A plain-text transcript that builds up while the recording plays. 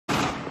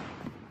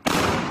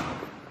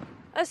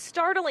A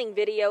startling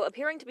video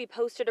appearing to be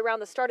posted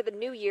around the start of the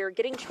new year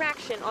getting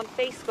traction on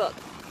Facebook.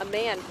 A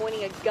man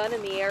pointing a gun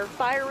in the air,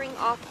 firing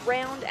off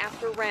round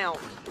after round.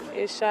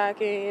 It's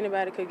shocking.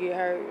 Anybody could get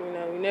hurt.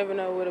 You never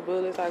know where the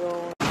bullets are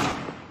going.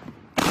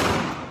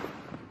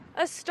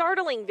 A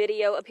startling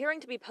video appearing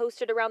to be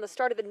posted around the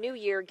start of the new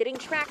year getting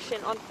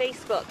traction on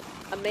Facebook.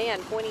 A man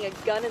pointing a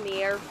gun in the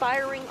air,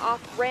 firing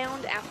off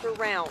round after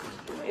round.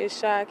 It's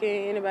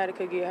shocking. Anybody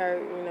could get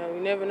hurt.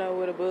 You never know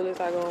where the bullets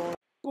are going.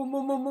 Boom,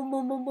 boom, boom, boom,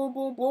 boom, boom, boom,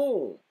 boom,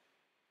 boom.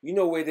 You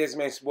know where it is,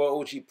 man. It's boy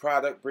OG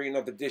Product, bringing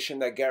up the edition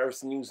that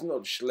Garrison News. The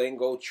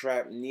Schlingo,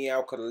 Trap,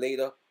 Neal,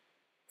 later.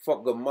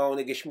 Fuck the mouth,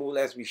 nigga, schmool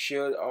as we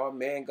should. Oh,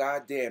 man,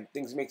 goddamn.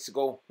 Things makes it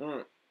go,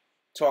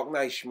 Talk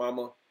nice,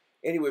 mama.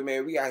 Anyway,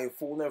 man, we out here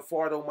fooling and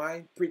fardo,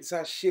 man. Pretty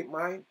size shit,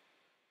 man.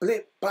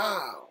 Blip,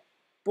 bow.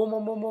 Boom,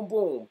 boom, boom, boom,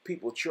 boom.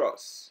 People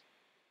trust.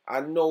 I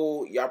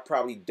know y'all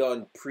probably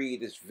done pre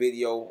this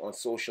video on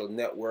social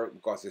network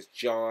because it's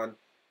John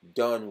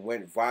Dunn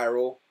went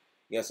viral.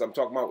 Yes, I'm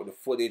talking about with the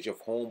footage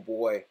of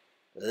homeboy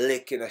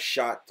licking a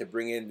shot to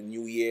bring in the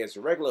New Year's,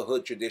 a regular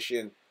hood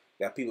tradition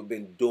that people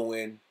been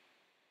doing.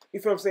 You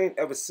feel what I'm saying?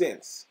 Ever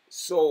since.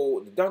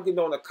 So the Dunkin'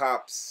 Donut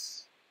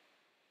cops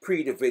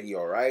pre the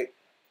video, right?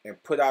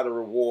 And put out a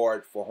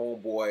reward for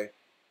homeboy.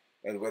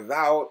 And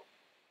without,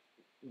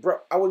 bro,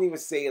 I wouldn't even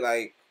say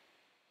like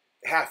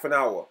half an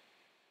hour.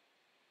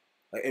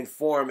 An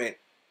informant,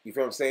 you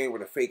feel what I'm saying,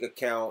 with a fake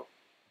account,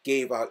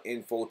 gave out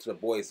info to the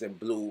boys in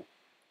blue,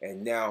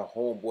 and now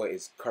homeboy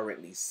is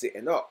currently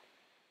sitting up.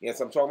 Yes,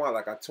 I'm talking about,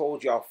 like I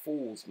told y'all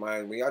fools,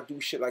 man, when y'all do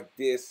shit like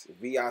this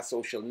via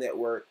social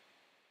network,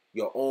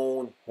 your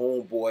own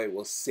homeboy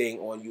will sing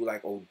on you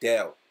like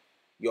Odell.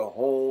 Your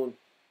own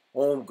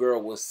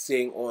homegirl will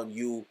sing on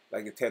you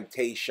like the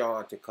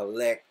Temptation to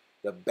collect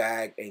the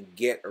bag and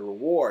get a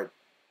reward.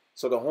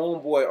 So the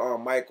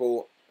homeboy,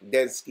 Michael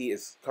Densky,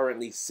 is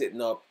currently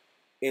sitting up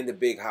in the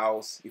big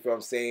house, you feel what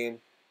I'm saying,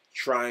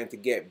 trying to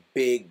get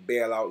big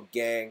bailout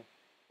gang.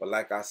 But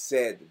like I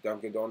said, the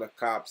Dunkin' Donut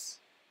cops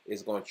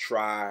is going to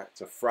try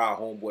to fry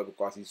homeboy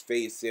because he's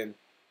facing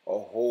a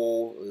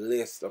whole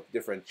list of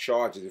different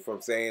charges, you feel what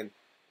I'm saying,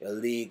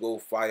 illegal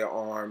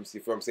firearms,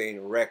 you feel what I'm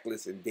saying,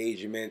 reckless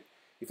endangerment,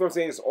 you feel what I'm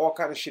saying, it's all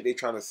kind of shit they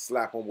trying to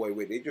slap homeboy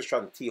with. They just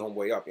trying to tee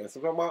homeboy up, you know what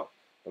I'm talking about?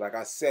 But like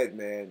I said,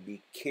 man,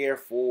 be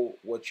careful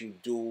what you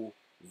do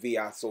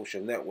via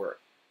social network.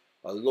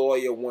 A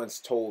lawyer once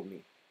told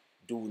me,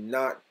 do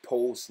not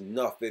post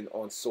nothing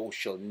on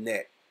social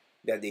net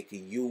that they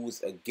can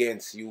use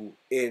against you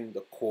in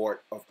the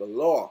court of the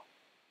law.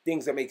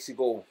 Things that makes you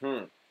go,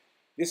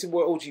 This is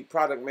boy OG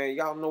Product, man.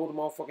 Y'all know the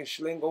motherfucking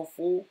Schlingo,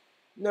 fool.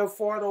 Never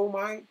far though,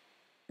 man.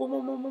 Boom,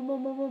 boom, boom, boom,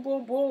 boom, boom,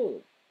 boom,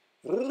 boom,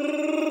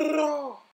 boom.